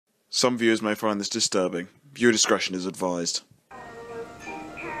Some viewers may find this disturbing. Viewer discretion is advised. Please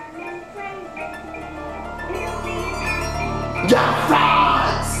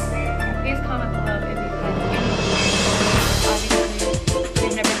comment below if you've had anything. Obviously,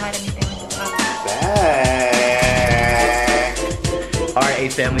 we've never had anything like this happen. RA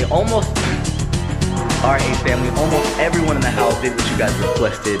family, almost everyone in the house did what you guys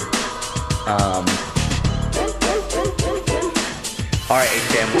requested. RA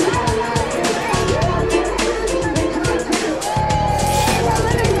family.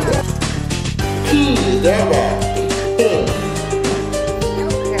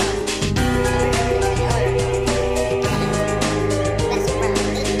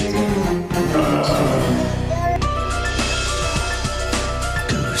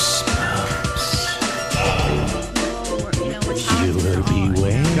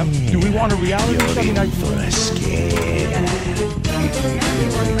 Do we want a reality show? For a scare.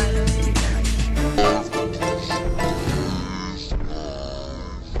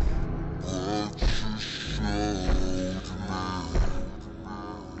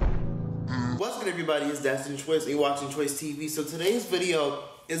 What's good, everybody? It's Destiny Choice and you're watching Choice TV. So today's video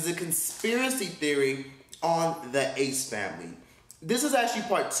is a conspiracy theory on the Ace family. This is actually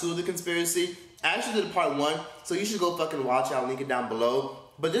part 2 of the conspiracy. I actually did part 1, so you should go fucking watch it. I'll link it down below.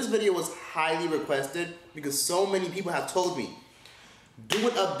 But this video was highly requested because so many people have told me, do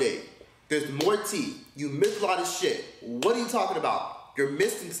an update. There's more tea. You missed a lot of shit. What are you talking about? You're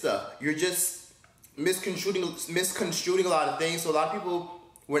missing stuff. You're just misconstruing a lot of things. So a lot of people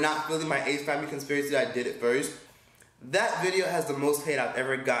were not feeling my Ace family conspiracy that I did it first. That video has the most hate I've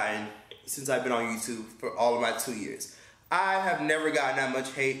ever gotten since I've been on YouTube for all of my 2 years. I have never gotten that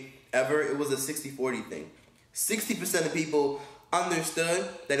much hate ever. It was a 60-40 thing. 60% of people understood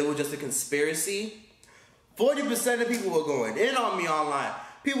that it was just a conspiracy. 40% of people were going in on me online.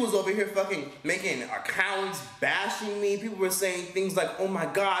 People was over here fucking making accounts, bashing me. People were saying things like, oh my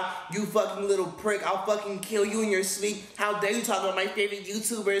god, you fucking little prick, I'll fucking kill you in your sleep. How dare you talk about my favorite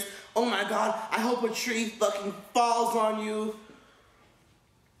YouTubers? Oh my god, I hope a tree fucking falls on you.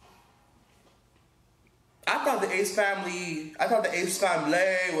 I thought the Ace family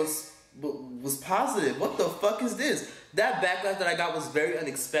was positive. What the fuck is this? That backlash that I got was very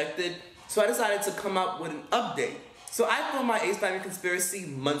unexpected, so I decided to come up with an update. So I filmed my Ace family conspiracy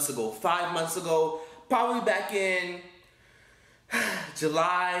months ago, 5 months ago, probably back in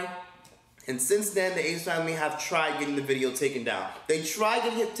July. And since then, the Ace family have tried getting the video taken down. They tried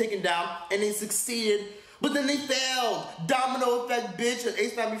getting it taken down, and they succeeded, but then they failed. Domino effect, bitch. And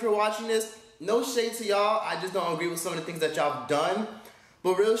Ace family, if you're watching this, no shade to y'all. I just don't agree with some of the things that y'all have done.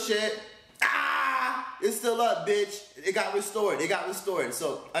 But real shit, it's still up, bitch. It got restored. It got restored.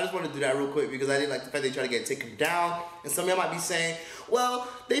 So I just want to do that real quick because I didn't like the fact they tried to get it taken down. And some of y'all might be saying, well,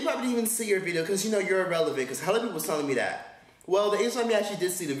 they probably didn't even see your video because, you know, you're irrelevant. Because hella people was telling me that. Well, the Ace family actually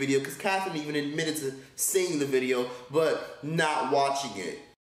did see the video because Catherine even admitted to seeing the video but not watching it.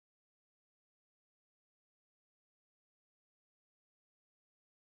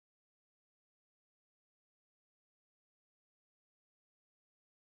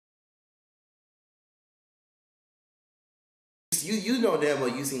 You know damn well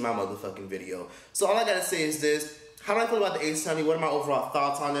you seen my motherfucking video. So all I gotta say is this. How do I feel about the Ace family? What are my overall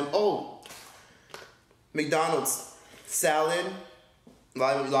thoughts on them? Oh, McDonald's salad. A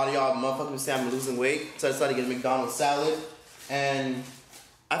lot of y'all motherfuckers say I'm losing weight. So I decided to get a McDonald's salad. And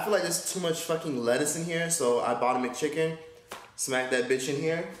I feel like there's too much fucking lettuce in here. So I bought a McChicken. Smack that bitch in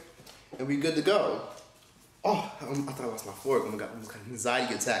here. And we good to go. Oh, I thought I lost my fork. Oh my god, I almost got an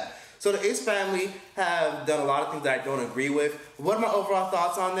anxiety attack. So the Ace family have done a lot of things that I don't agree with. What are my overall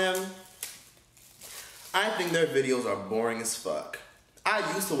thoughts on them? I think their videos are boring as fuck. I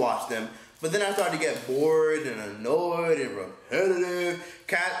used to watch them, but then I started to get bored and annoyed and repetitive.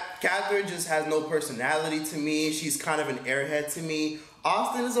 Catherine just has no personality to me. She's kind of an airhead to me.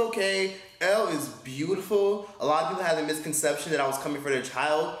 Austin is okay. Elle is beautiful. A lot of people had the misconception that I was coming for their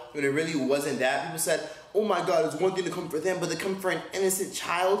child when it really wasn't that. People said, oh my god, it's one thing to come for them, but to come for an innocent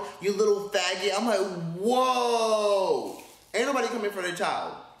child, you little faggot. I'm like, whoa. Ain't nobody coming for their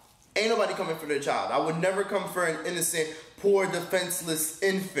child. Ain't nobody coming for their child. I would never come for an innocent, poor, defenseless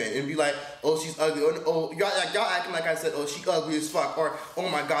infant and be like, oh, she's ugly. Oh, y'all acting like I said, oh, she ugly as fuck. Or, oh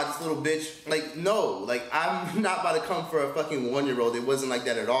my god, this little bitch. Like, no. Like, I'm not about to come for a fucking 1-year-old. It wasn't like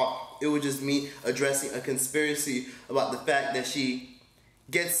that at all. It was just me addressing a conspiracy about the fact that she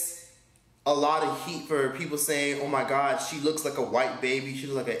gets a lot of heat for people saying, oh my god, she looks like a white baby, she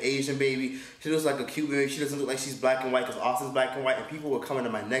looks like an Asian baby, she looks like a Cuban baby, she doesn't look like she's black and white because Austin's black and white, and people were coming to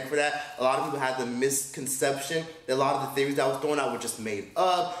my neck for that. A lot of people had the misconception that a lot of the theories that I was throwing out were just made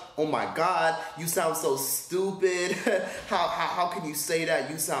up. Oh my god, you sound so stupid. how can you say that?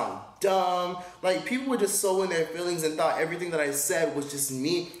 You sound dumb. Like, people were just so in their feelings and thought everything that I said was just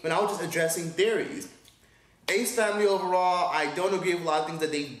me when I was just addressing theories. Ace Family overall, I don't agree with a lot of things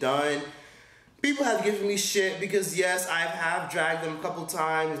that they've done. People have given me shit because yes, I have dragged them a couple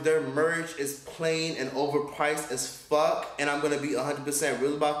times. Their merch is plain and overpriced as fuck, and I'm gonna be 100%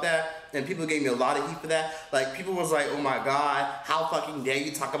 real about that. And people gave me a lot of heat for that. Like, people was like, oh my god, how fucking dare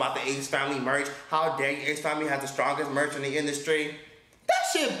you talk about the Ace Family merch? How dare you? Ace Family has the strongest merch in the industry. That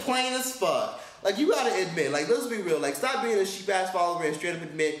shit plain as fuck. Like, you gotta admit, like, let's be real. Like, stop being a sheep ass follower and straight up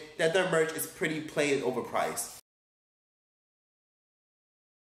admit that their merch is pretty plain and overpriced.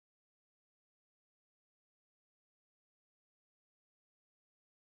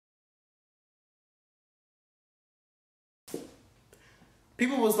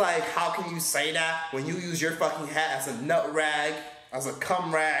 People was like, how can you say that when you use your fucking hat as a nut rag, as a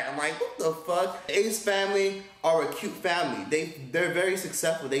cum rag? I'm like, what the fuck? Ace Family are a cute family. They're very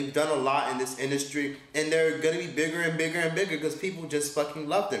successful. They've done a lot in this industry, and they're gonna be bigger and bigger and bigger because people just fucking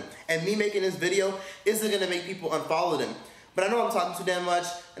love them. And me making this video isn't gonna make people unfollow them. But I know I'm talking too damn much,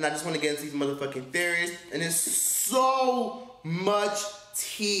 and I just wanna get into these motherfucking theories, and there's so much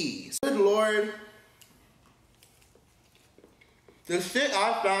tea. Good Lord. The shit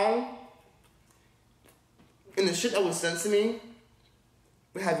I found and the shit that was sent to me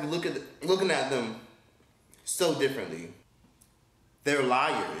would have you looking at them so differently. They're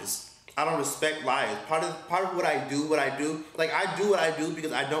liars. I don't respect liars. Part of what I do, like, I do what I do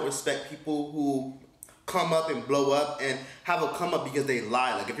because I don't respect people who come up and blow up and have a come up because they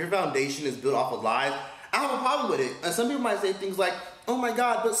lie. Like, if your foundation is built off of lies, I have a problem with it. And some people might say things like, oh my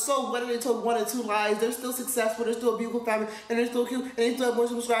god, but so what if they told 1 or 2 lies? They're still successful, they're still a beautiful family, and they're still cute, and they still have more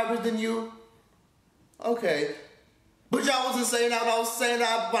subscribers than you. Okay. But y'all wasn't saying that when I was saying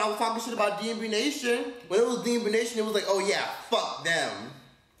that when I was talking shit about DMB Nation. When it was DMB Nation, it was like, oh yeah, fuck them.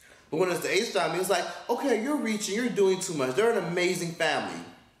 But when it's the Ace Family, it's like, okay, you're reaching, you're doing too much. They're an amazing family.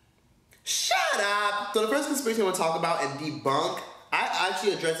 Shut up! So the first conspiracy I want to talk about and debunk, I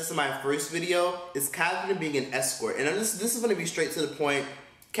actually addressed this in my first video, is Catherine being an escort. And this is going to be straight to the point.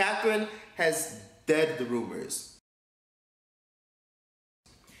 Catherine has dead the rumors.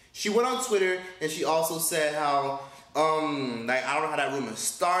 She went on Twitter and she also said how, like, I don't know how that rumor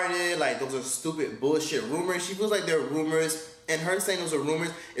started, like, those are stupid bullshit rumors. She feels like they're rumors, and her saying those are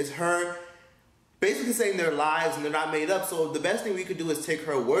rumors is her basically saying they're lies and they're not made up. So the best thing we could do is take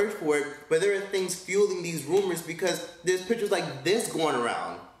her word for it, but there are things fueling these rumors because there's pictures like this going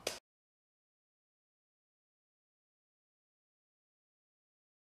around.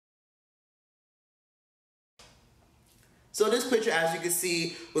 So this picture, as you can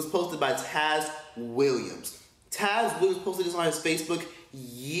see, was posted by Taz Williams. Taz Williams posted this on his Facebook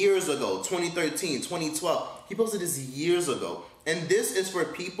years ago, 2013, 2012. He posted this years ago. And this is for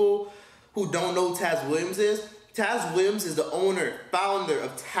people who don't know who Taz Williams is. Taz Williams is the owner, founder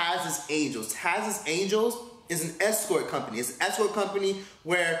of Taz's Angels. Taz's Angels is an escort company. It's an escort company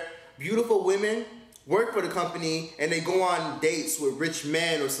where beautiful women work for the company and they go on dates with rich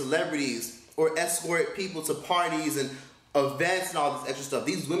men or celebrities or escort people to parties and events and all this extra stuff.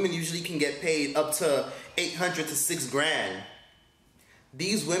 These women usually can get paid up to $800 to $6 grand.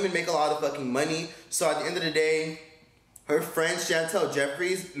 These women make a lot of fucking money, so at the end of the day, her friend Chantel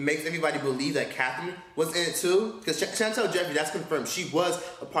Jeffries makes everybody believe that Catherine was in it too. Because Chantel Jeffries, that's confirmed. She was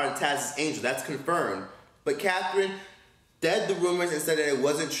a part of Taz's Angel. That's confirmed. But Catherine dead the rumors and said that it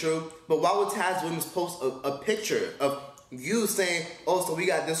wasn't true. But why would Taz Williams post a picture of you saying, oh, so we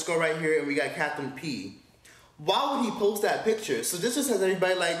got this girl right here and we got Catherine P? Why would he post that picture? So this just has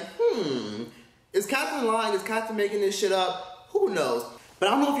everybody like, is Catherine lying? Is Catherine making this shit up? Who knows? But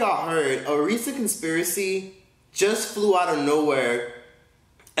I don't know if y'all heard, a recent conspiracy just flew out of nowhere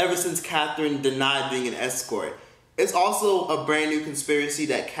ever since Catherine denied being an escort. It's also a brand new conspiracy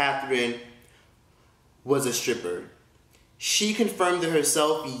that Catherine was a stripper. She confirmed it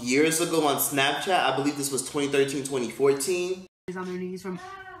herself years ago on Snapchat. I believe this was 2013, 2014. On their knees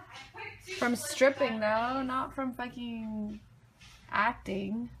from stripping though, not from fucking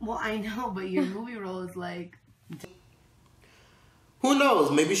acting. Well, I know, but your movie role is like... Who knows?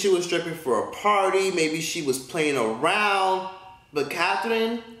 Maybe she was stripping for a party. Maybe she was playing around. But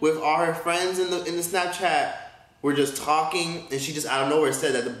Catherine, with all her friends in the Snapchat, were just talking, and she just out of nowhere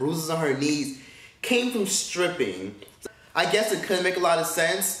said that the bruises on her knees came from stripping. I guess it couldn't make a lot of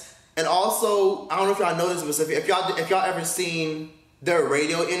sense And also, I don't know if y'all know this, but if y'all ever seen their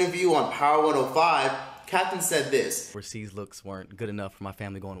radio interview on Power 105, Captain said this. Overseas looks weren't good enough for my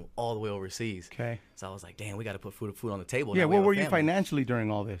family going all the way overseas. Okay. So I was like, damn, we got to put food on the table. Yeah, Now where were you financially during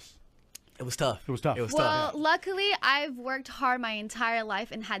all this? It was tough. It was tough. It was Well, tough. luckily, I've worked hard my entire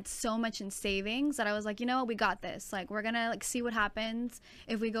life and had so much in savings that I was like, you know what, we got this. Like, we're gonna like see what happens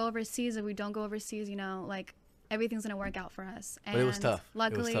if we go overseas. If we don't go overseas, you know, like everything's gonna work out for us. And But it was tough.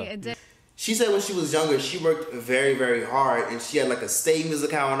 Luckily, it did. She said when she was younger, she worked very, very hard, and she had like a savings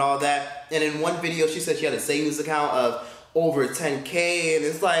account and all that. And in one video, she said she had a savings account of over 10K, and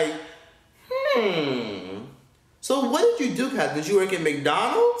it's like, So what did you do, Kat? Did you work at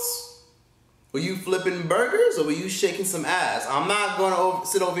McDonald's? Were you flipping burgers, or were you shaking some ass? I'm not going to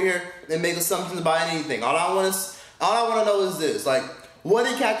sit over here and make assumptions about anything. All I want to know is this: like, what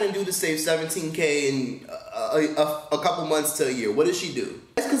did Catherine do to save 17K in a couple months to a year? What did she do?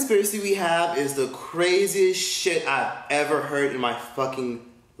 The next conspiracy we have is the craziest shit I've ever heard in my fucking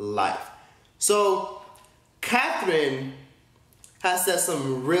life. So, Catherine has said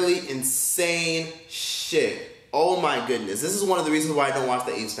some really insane shit. Oh my goodness. This is one of the reasons why I don't watch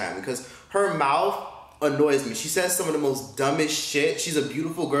the Ace Family, because her mouth annoys me. She says some of the most dumbest shit. She's a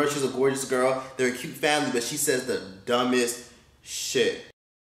beautiful girl. She's a gorgeous girl. They're a cute family, but she says the dumbest shit.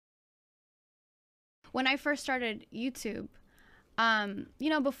 When I first started YouTube, you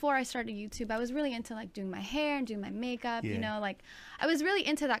know, before I started YouTube, I was really into like doing my hair and doing my makeup, you know, like I was really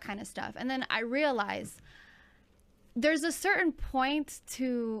into that kind of stuff. And then I realized there's a certain point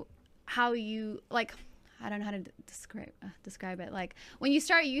to how you, like, I don't know how to describe it. Like, when you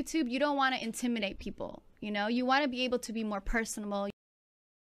start YouTube, you don't want to intimidate people, you know? You want to be able to be more personable.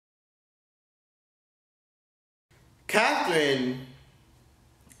 Catherine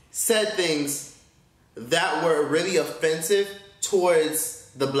said things that were really offensive towards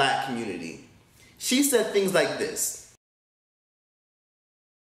the black community. She said things like this.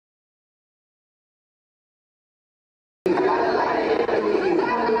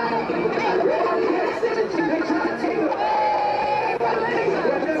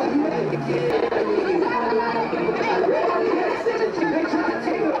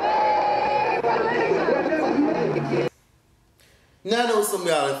 Now I know some of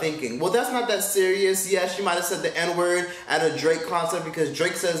y'all are thinking, well, that's not that serious. Yeah, she might have said the N-word at a Drake concert because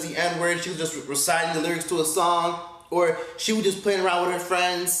Drake says the N-word. She was just reciting the lyrics to a song, or she was just playing around with her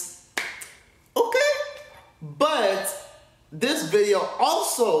friends. Okay, but this video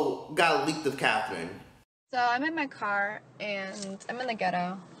also got leaked of Catherine. So I'm in my car and I'm in the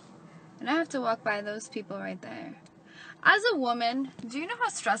ghetto and I have to walk by those people right there. As a woman, do you know how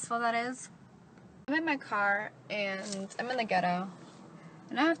stressful that is? I'm in my car and I'm in the ghetto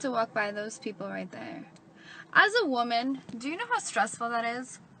and I have to walk by those people right there. As a woman, do you know how stressful that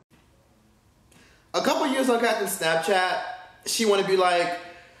is? A couple years on Catherine's Snapchat, she want to be like,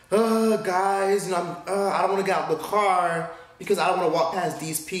 guys, you know, I don't want to get out of the car because I don't want to walk past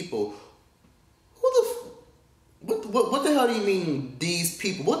these people. What the hell do you mean, these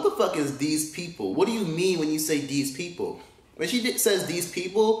people? What the fuck is these people? What do you mean when you say these people? When she says these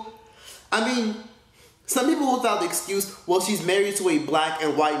people, I mean, some people without the excuse, well, she's married to a black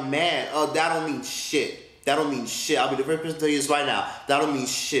and white man. That don't mean shit. That don't mean shit. I'll be the first person to tell you this right now. That don't mean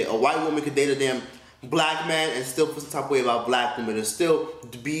shit. A white woman could date a damn black man and still feel some type of way about black women and still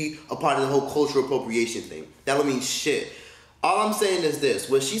be a part of the whole cultural appropriation thing. That don't mean shit. All I'm saying is this.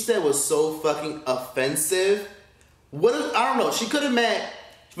 What she said was so fucking offensive. I don't know. She could have meant,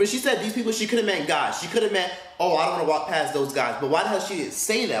 when she said these people, she could have meant guys. She could have meant, oh, I don't want to walk past those guys. But why the hell she didn't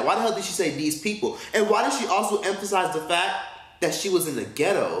say that? Why the hell did she say these people? And why did she also emphasize the fact that she was in the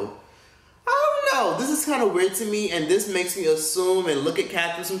ghetto? I don't know. This is kind of weird to me, and this makes me assume and look at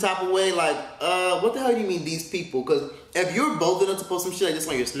Catherine some type of way like, what the hell do you mean these people? Because if you're bold enough to post some shit like this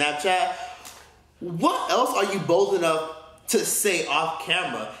on your Snapchat, what else are you bold enough to say off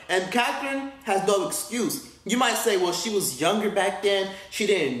camera? And Catherine has no excuse. You might say, well, she was younger back then. She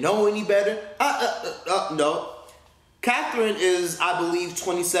didn't know any better. No. Catherine is, I believe,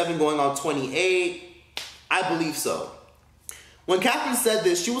 27 going on 28. I believe so. When Catherine said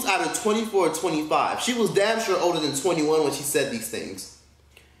this, she was either 24 or 25. She was damn sure older than 21 when she said these things.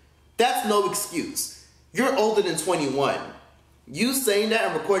 That's no excuse. You're older than 21. You saying that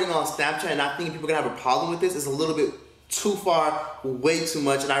and recording on Snapchat and not thinking people are going to have a problem with this is a little bit too far, way too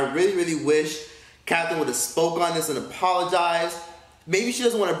much. And I really, really wish Catherine would have spoke on this and apologized. Maybe she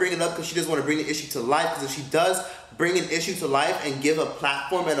doesn't want to bring it up because she doesn't want to bring the issue to life. Because if she does bring an issue to life and give a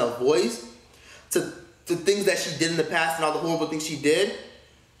platform and a voice to things that she did in the past and all the horrible things she did,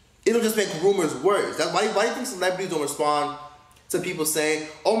 it'll just make rumors worse. Why do you think celebrities don't respond to people saying,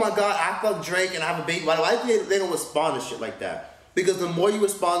 oh my God, I fuck Drake and I have a baby. Why do they don't respond to shit like that? Because the more you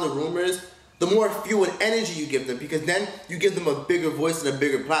respond to rumors, the more fuel and energy you give them, because then you give them a bigger voice and a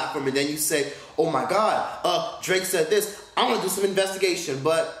bigger platform, and then you say, oh my God, Drake said this, I want to do some investigation.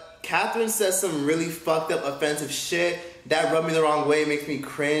 But Catherine says some really fucked up, offensive shit that rubbed me the wrong way, makes me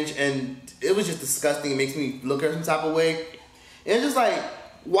cringe, and it was just disgusting. It makes me look at her some type of way. And it's just like,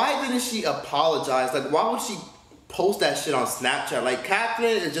 why didn't she apologize? Like, why would she post that shit on Snapchat? Like,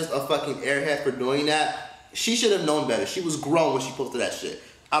 Catherine is just a fucking airhead for doing that. She should have known better. She was grown when she posted that shit.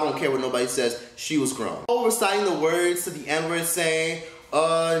 I don't care what nobody says, she was grown. Oh, reciting the words to the N-word, saying,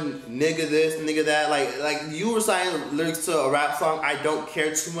 nigga this, nigga that. Like you reciting lyrics to a rap song, I don't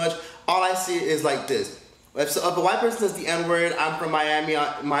care too much. All I see is like this. If a white person says the N-word, I'm from Miami.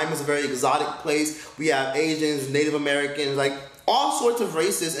 Miami is a very exotic place. We have Asians, Native Americans, like all sorts of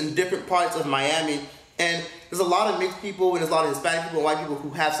races in different parts of Miami. And there's a lot of mixed people, and there's a lot of Hispanic people and white people who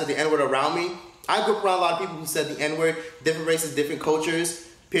have said the N-word around me. I grew up around a lot of people who said the N-word, different races, different cultures.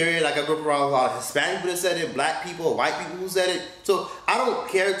 Period. Like I grew up around a lot of Hispanic people that said it, black people, white people who said it. So I don't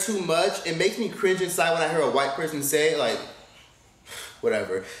care too much. It makes me cringe inside when I hear a white person say it, like,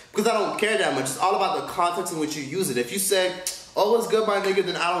 whatever. Because I don't care that much. It's all about the context in which you use it. If you say, oh, what's good, my nigga,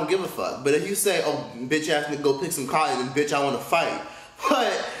 then I don't give a fuck. But if you say, oh, bitch, you have to go pick some cotton, then bitch, I want to fight.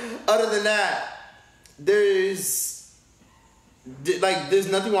 But other than that, there's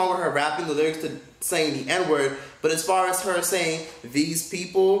nothing wrong with her rapping the lyrics to saying the N-word, but as far as her saying these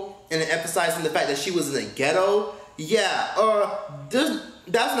people and emphasizing the fact that she was in the ghetto, yeah,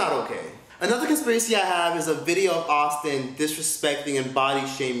 that's not okay. Another conspiracy I have is a video of Austin disrespecting and body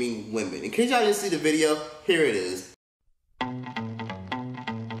shaming women. In case y'all didn't see the video, here it is.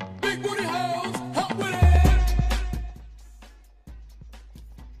 Big booty hoes, help with it.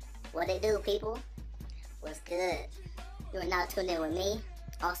 What they do, people? What's good? You are now tuned in with me,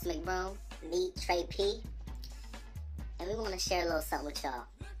 Austin McBroom, me, Trey P. And we want to share a little something with y'all.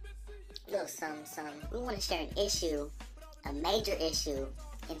 A little something. We want to share an issue, a major issue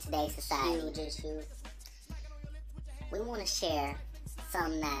in today's society. Huge issue. We want to share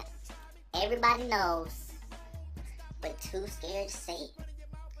something that everybody knows, but too scared to say it.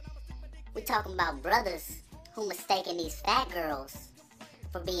 We're talking about brothers who mistaken these fat girls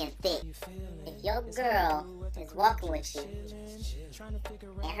for being thick. If your girl is walking with you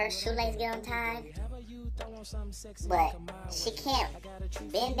and her shoelace get untied, but she can't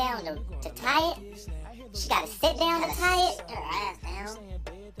bend down to tie it, she gotta sit down to tie it, her ass down.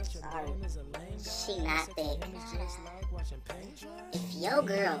 Sorry, she not thick. If your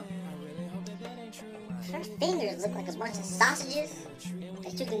girl, her fingers look like a bunch of sausages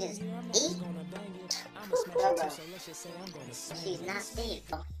that you can just eat, she's not thick.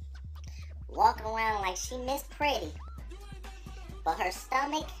 Walking around like she Miss Pretty, but her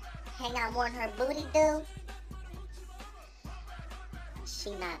stomach hang out more than her booty do.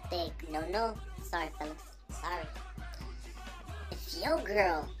 She not thick. No. Sorry, fellas. Sorry. If your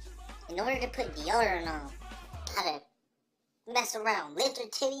girl, in order to put deodorant on, gotta mess around, lift her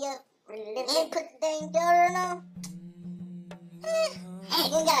titty up, then put the dang deodorant on, hey,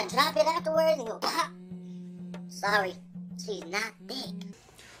 you gotta drop it afterwards and go pop. Sorry, she's not thick.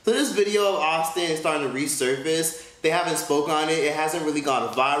 So this video of Austin is starting to resurface. They haven't spoken on it. It hasn't really gone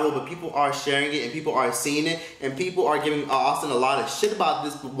viral, but people are sharing it and people are seeing it, and people are giving Austin a lot of shit about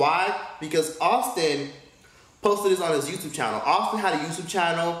this. But why? Because Austin posted this on his YouTube channel. Austin had a YouTube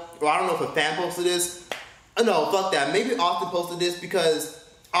channel, or I don't know if a fan posted this. No, fuck that. Maybe Austin posted this because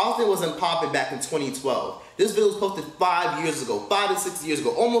Austin wasn't popping back in 2012. This video was posted 5 years ago, 5 to 6 years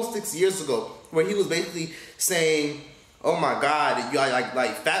ago, almost 6 years ago, where he was basically saying, oh my God, y'all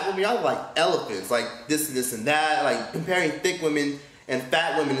like fat women, y'all like elephants, like this and that, like comparing thick women and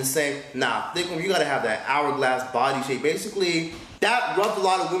fat women and saying, nah, thick women, you gotta have that hourglass body shape. Basically, that rubbed a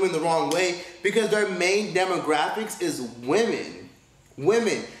lot of women the wrong way because their main demographics is women.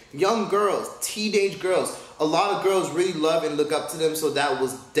 Women, young girls, teenage girls. A lot of girls really love and look up to them, so that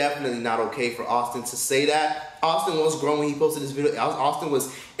was definitely not okay for Austin to say that. Austin was grown when he posted this video. Austin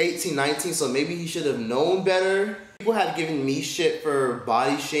was 18, 19, so maybe he should have known better. People have given me shit for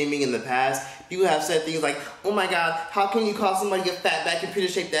body shaming in the past. People have said things like, oh my God, how can you call somebody a fat back and pretty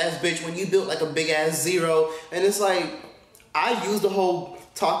shaped ass bitch when you built like a big ass zero? And it's like, I use the whole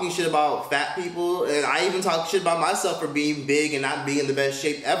talking shit about fat people, and I even talk shit about myself for being big and not being in the best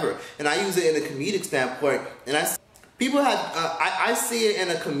shape ever. And I use it in a comedic standpoint. And people have, I see it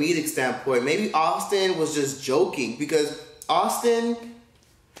in a comedic standpoint. Maybe Austin was just joking because Austin,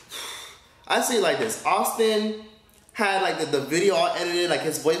 I see it like this. Austin had like the video all edited, like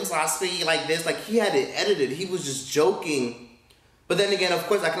his voice was all speaking like this, like he had it edited. He was just joking But then again, of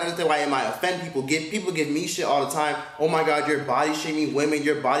course, I can understand why it might offend people. People give me shit all the time. Oh my God, you're body shaming women.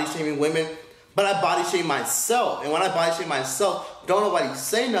 You're body shaming women. But I body shame myself. And when I body shame myself, don't nobody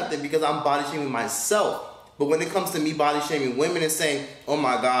say nothing because I'm body shaming myself. But when it comes to me body shaming women and saying, oh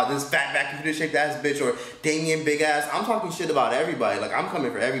my God, this fat back computer shaped ass bitch or Damien big ass, I'm talking shit about everybody. Like, I'm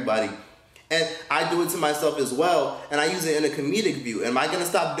coming for everybody. And I do it to myself as well, and I use it in a comedic view. Am I gonna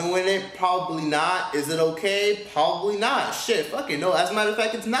stop doing it? Probably not. Is it okay? Probably not. Shit, fuck it, no. As a matter of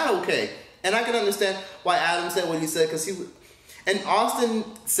fact, it's not okay. And I can understand why Adam said what he said, because and Austin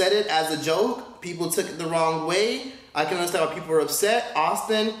said it as a joke. People took it the wrong way. I can understand why people are upset.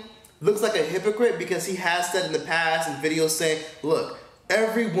 Austin looks like a hypocrite because he has said in the past in videos saying, look,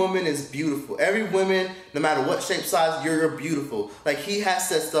 every woman is beautiful. Every woman, no matter what shape, size, you're beautiful. Like, he has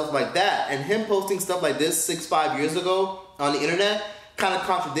said stuff like that. And him posting stuff like this 5 years ago on the internet kind of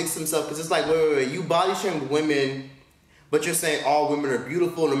contradicts himself, because it's like, wait, you body shame women, but you're saying all women are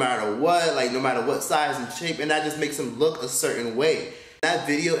beautiful no matter what, like no matter what size and shape, and that just makes them look a certain way. That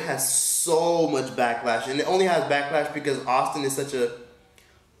video has so much backlash, and it only has backlash because Austin is such a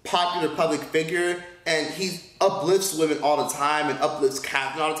popular public figure, and he uplifts women all the time and uplifts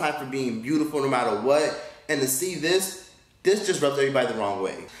Catherine all the time for being beautiful no matter what. And to see this just rubs everybody the wrong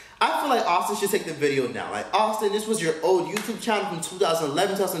way. I feel like Austin should take the video down. Like, Austin, this was your old YouTube channel from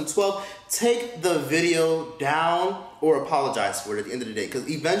 2011, 2012. Take the video down or apologize for it at the end of the day. Because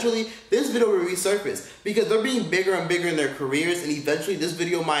eventually, this video will resurface. Because they're being bigger and bigger in their careers, and eventually this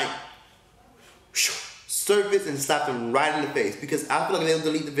video might surface and slap them right in the face, because I feel like if they don't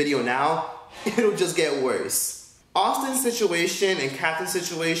delete the video now, it'll just get worse. Austin's situation and Catherine's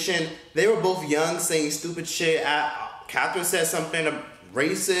situation, they were both young, saying stupid shit. Catherine said something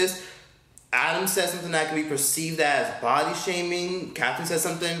racist. Adam said something that could be perceived as body shaming. Catherine said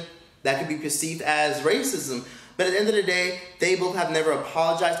something that could be perceived as racism. But at the end of the day, they both have never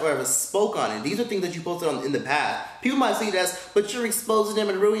apologized or ever spoke on it. These are things that you posted on in the past. People might see it as, but you're exposing them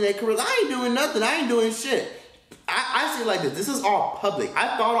and ruining their careers. I ain't doing nothing. I ain't doing shit. I see it like this. This is all public.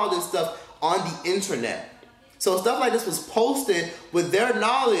 I found all this stuff on the internet. So stuff like this was posted with their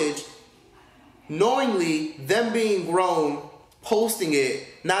knowledge, knowingly, them being grown, posting it,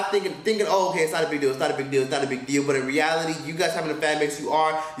 not thinking, oh, okay, it's not a big deal, it's not a big deal, it's not a big deal. But in reality, you guys having a fan base, you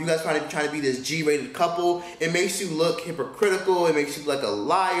guys trying to be this G-rated couple. It makes you look hypocritical. It makes you look like a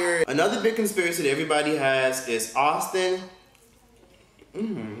liar. Another big conspiracy that everybody has is Austin.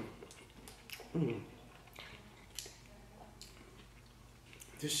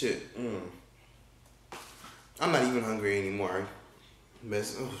 This shit. I'm not even hungry anymore.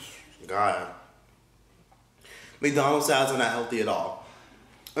 Oh, God. McDonald's salads are not healthy at all.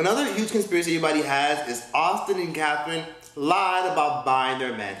 Another huge conspiracy everybody has is Austin and Catherine lied about buying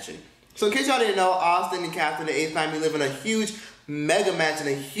their mansion. So in case y'all didn't know, Austin and Catherine, the 8th family, live in a huge mega mansion,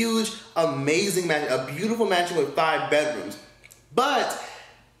 a huge, amazing mansion, a beautiful mansion with 5 bedrooms. But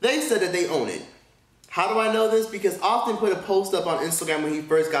they said that they own it. How do I know this? Because Austin put a post up on Instagram when he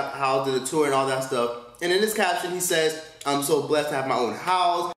first got the house, did a tour and all that stuff. And in his caption, he says, I'm so blessed to have my own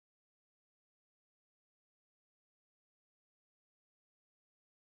house.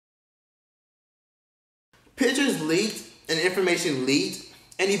 Pictures leaked and information leaked,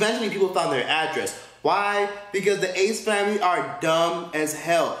 and eventually people found their address. Why? Because the Ace family are dumb as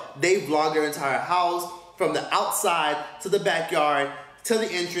hell. They vlog their entire house from the outside to the backyard to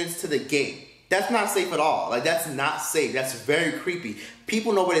the entrance to the gate. That's not safe at all. Like, that's not safe. That's very creepy.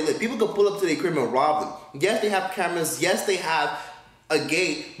 People know where they live. People can pull up to their crib and rob them. Yes, they have cameras. Yes, they have a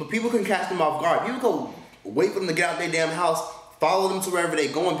gate, but people can catch them off guard. People go wait for them to get out their damn house, follow them to wherever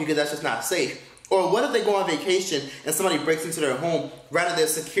they're going, because that's just not safe. Or what if they go on vacation and somebody breaks into their home, rather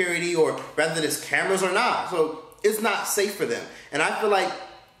there's security or rather there's cameras or not. So it's not safe for them. And I feel like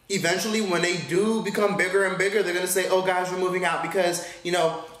eventually when they do become bigger and bigger, they're going to say, oh guys, we're moving out because, you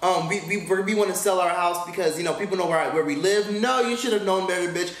know, we want to sell our house because, you know, people know where we live. No, you should have known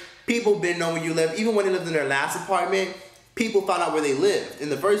better, bitch. People been knowing where you live. Even when they lived in their last apartment, people found out where they lived in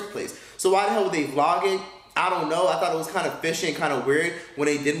the first place. So why the hell would they vlog it? I don't know. I thought it was kind of fishy and kind of weird when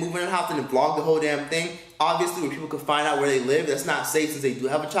they did move in the house and vlog the whole damn thing. Obviously, when people could find out where they live, that's not safe since they do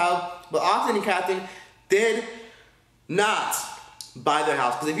have a child. But Austin and Catherine did not buy their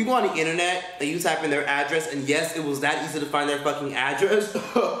house. Because if you go on the internet and you type in their address, and yes, it was that easy to find their fucking address.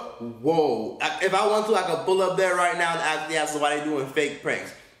 Whoa. If I want to, I could pull up there right now and actually ask why they're doing fake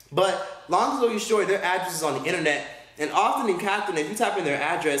pranks. But long story short, their address is on the internet. And Austin and Catherine, if you type in their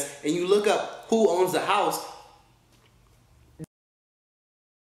address and you look up who owns the house,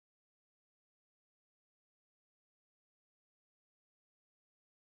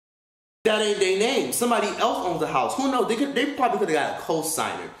 That ain't their name. Somebody else owns the house. Who knows? They probably could have got a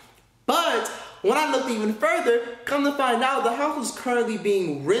co-signer. But when I looked even further, come to find out, the house is currently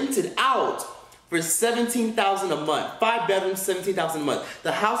being rented out for $17,000 a month. 5 bedrooms, $17,000 a month.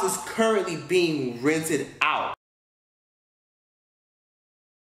 The house is currently being rented out.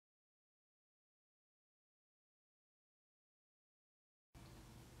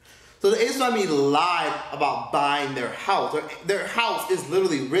 So the Ace Family lied about buying their house. Their house is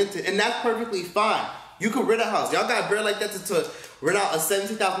literally rented, and that's perfectly fine. You can rent a house. Y'all got bread like that to rent out a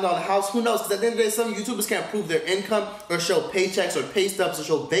 $17,000 house? Who knows? Because at the end of the day, some YouTubers can't prove their income or show paychecks or pay stubs or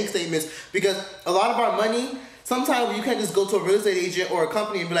show bank statements, because a lot of our money, sometimes you can't just go to a real estate agent or a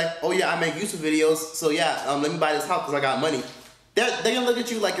company and be like, oh yeah, I make YouTube videos, so yeah, let me buy this house because I got money. They're gonna look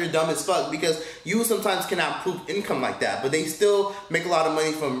at you like you're dumb as fuck, because you sometimes cannot prove income like that, but they still make a lot of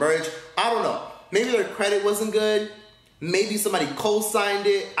money from merch. I don't know. Maybe their credit wasn't good. Maybe somebody co-signed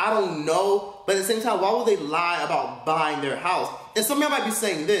it. I don't know. But at the same time, why would they lie about buying their house? And some of y'all might be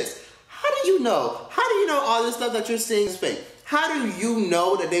saying this. How do you know? How do you know all this stuff that you're seeing is fake? How do you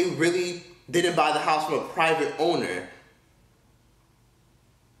know that they really didn't buy the house from a private owner?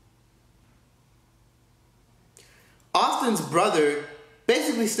 Austin's brother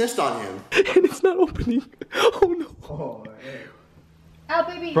basically snitched on him. And it's not opening. Oh no. Oh, Oh,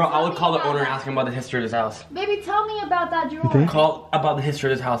 baby. Bro, I would call the owner and ask him about the history of this house. Baby, tell me about that drawer. Call about the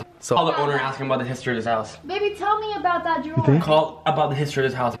history of this house. So call the owner and ask him about the history of this house. Baby, tell me about that drawer. Call about the history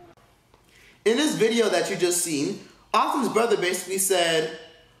of this house. In this video that you just seen, Austin's brother basically said,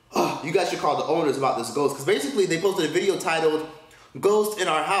 oh, you guys should call the owners about this ghost. Because basically they posted a video titled, Ghost in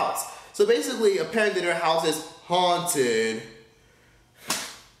Our House. So basically, apparently their house is haunted.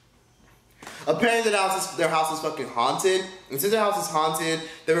 Apparently their house is fucking haunted. And since their house is haunted,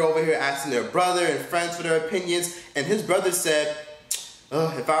 they were over here asking their brother and friends for their opinions. And his brother said,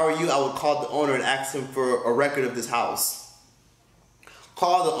 if I were you, I would call the owner and ask him for a record of this house.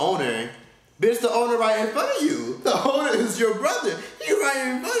 Call the owner. Bitch, the owner right in front of you. The owner is your brother. He right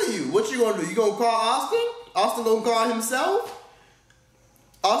in front of you. What you gonna do? You gonna call Austin? Austin gonna call himself?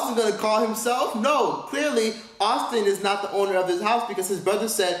 Austin gonna call himself? No, clearly Austin is not the owner of this house, because his brother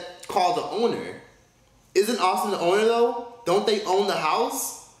said call the owner. Isn't Austin the owner though? Don't they own the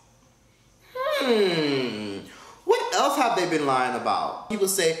house? What else have they been lying about? People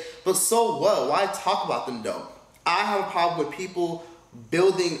say, but so what? Why talk about them though? I have a problem with people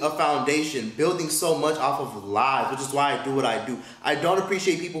building a foundation, building so much off of lies, which is why I do what I do. I don't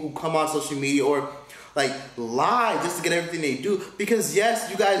appreciate people who come on social media or like lie just to get everything they do, because yes,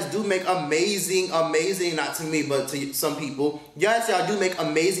 you guys do make amazing, not to me, but to some people, yes, y'all do make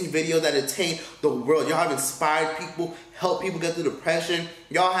amazing videos that entertain the world. Y'all have inspired people, helped people get through depression.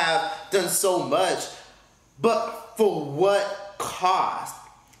 Y'all have done so much, but for what cost?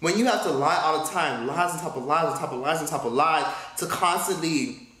 When you have to lie all the time, lies on top of lies on top of lies on top of lies, to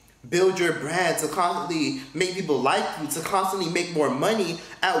constantly build your brand, to constantly make people like you, to constantly make more money,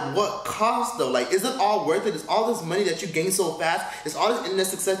 at what cost though? Like, is it all worth it? Is all this money that you gain so fast, is all this internet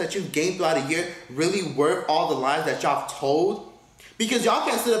success that you've gained throughout a year really worth all the lies that y'all told? Because y'all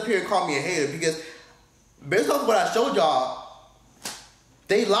can't sit up here and call me a hater, because based off what I showed y'all,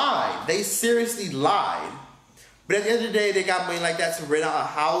 they lied. They seriously lied. But at the end of the day, they got money like that to rent out a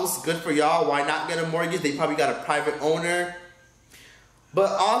house. Good for y'all. Why not get a mortgage? They probably got a private owner.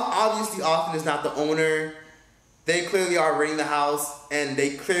 But obviously, Austin is not the owner. They clearly are renting the house, and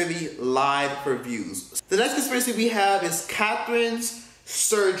they clearly lied for views. The next conspiracy we have is Catherine's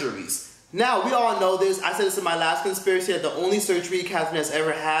surgeries. Now, we all know this. I said this in my last conspiracy, that the only surgery Catherine has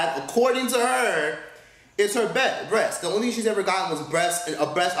ever had, according to her, is her breast. The only thing she's ever gotten was a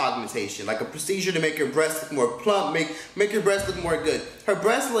breast augmentation, like a procedure to make your breast look more plump, make your breast look more good. Her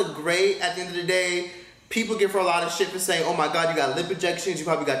breasts look great at the end of the day. People give her a lot of shit for saying, oh my god, you got lip injections, you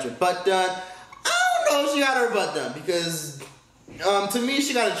probably got your butt done. I don't know if she got her butt done, because to me,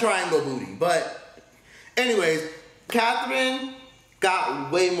 she got a triangle booty. But anyways, Catherine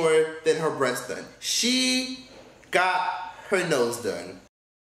got way more than her breast done. She got her nose done.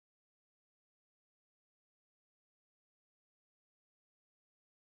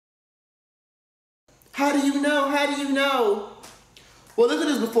 How do you know? How do you know? Well, look at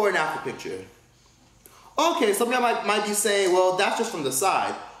this before and after picture. Okay, some of y'all might be saying, well, that's just from the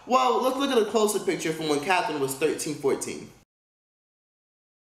side. Well, let's look at a closer picture from when Catherine was 13, 14.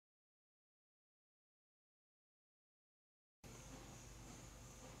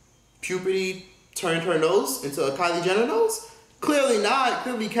 Puberty turned her nose into a Kylie Jenner nose? Clearly not.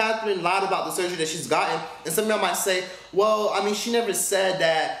 Clearly Catherine lied about the surgery that she's gotten. And some of y'all might say, well, I mean, she never said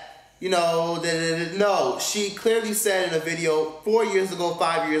that you know, no, she clearly said in a video 4 years ago,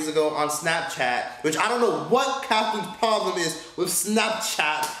 5 years ago on Snapchat, which I don't know what Catherine's problem is with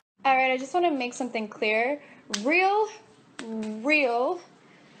Snapchat. Alright, I just want to make something clear. Real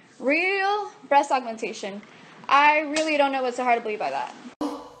breast augmentation. I really don't know what's so hard to believe by that.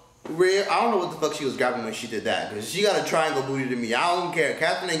 Real, I don't know what the fuck she was grabbing when she did that, because she got a triangle booty to me. I don't care.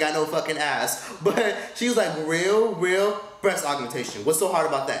 Catherine ain't got no fucking ass. But she was like, real breast augmentation. What's so hard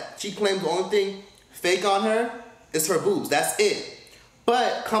about that? She claims the only thing fake on her is her boobs. That's it.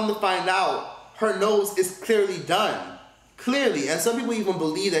 But come to find out, her nose is clearly done. Clearly. And some people even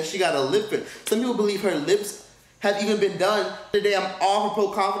believe that she got a lip fit. Some people believe her lips have even been done. Today I'm all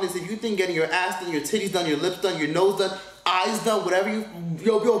for pro-confidence. If you think getting your ass done, your titties done, your lips done, your nose done, eyes done, whatever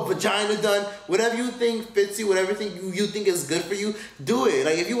your vagina done, whatever you think fits you, whatever you think is good for you, do it.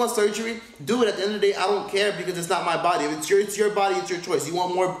 Like if you want surgery, do it. At the end of the day, I don't care because it's not my body. If it's your body, it's your choice. You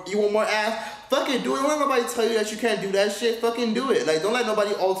want more ass? Fucking do it. Don't let nobody tell you that you can't do that shit. Fucking do it. Like don't let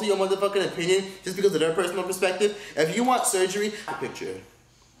nobody alter your motherfucking opinion just because of their personal perspective. If you want surgery, picture.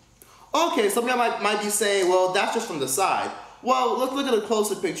 Okay, some guy might be saying, well, that's just from the side. Well, let's look at a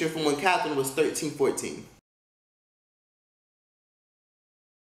closer picture from when Catherine was 13, 14.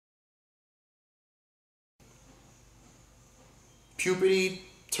 Puberty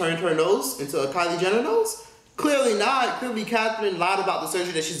turned her nose into a Kylie Jenner nose? Clearly not. Clearly Catherine lied about the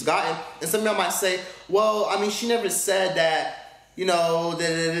surgery that she's gotten. And some of y'all might say, well, I mean, she never said that, you know,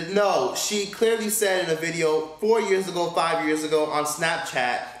 no, she clearly said in a video 4 years ago, 5 years ago on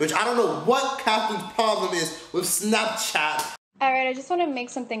Snapchat, which I don't know what Catherine's problem is with Snapchat. Alright, I just want to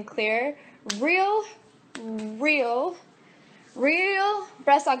make something clear. Real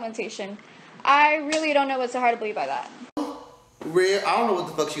breast augmentation. I really don't know what's so hard to believe by that. Real, I don't know what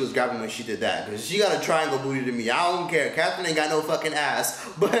the fuck she was grabbing when she did that, because she got a triangle booty to me. I don't care. Catherine ain't got no fucking ass.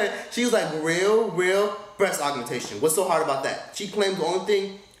 But she was like, real breast augmentation. What's so hard about that? She claims the only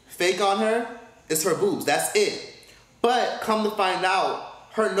thing fake on her is her boobs. That's it. But come to find out,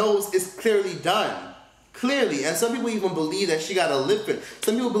 her nose is clearly done. Clearly. And some people even believe that she got a lip fit.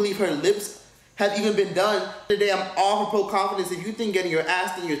 Some people believe her lips have even been done. Today I'm all for pro-confidence. If you think getting your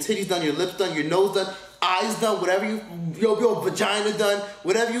ass done, your titties done, your lips done, your nose done, eyes done, whatever your vagina done,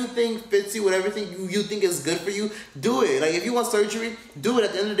 whatever you think fits you, whatever you think is good for you, do it. Like if you want surgery, do it.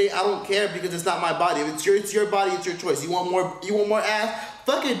 At the end of the day, I don't care because it's not my body. If it's your body, it's your choice. You want more ass?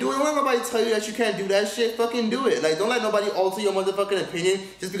 Fucking do it. Don't let nobody tell you that you can't do that shit. Fucking do it. Like don't let nobody alter your motherfucking opinion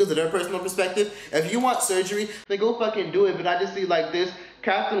just because of their personal perspective. If you want surgery, then go fucking do it. But I just see like this,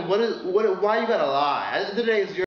 Catherine, why you gotta lie? At the end of the day, it's your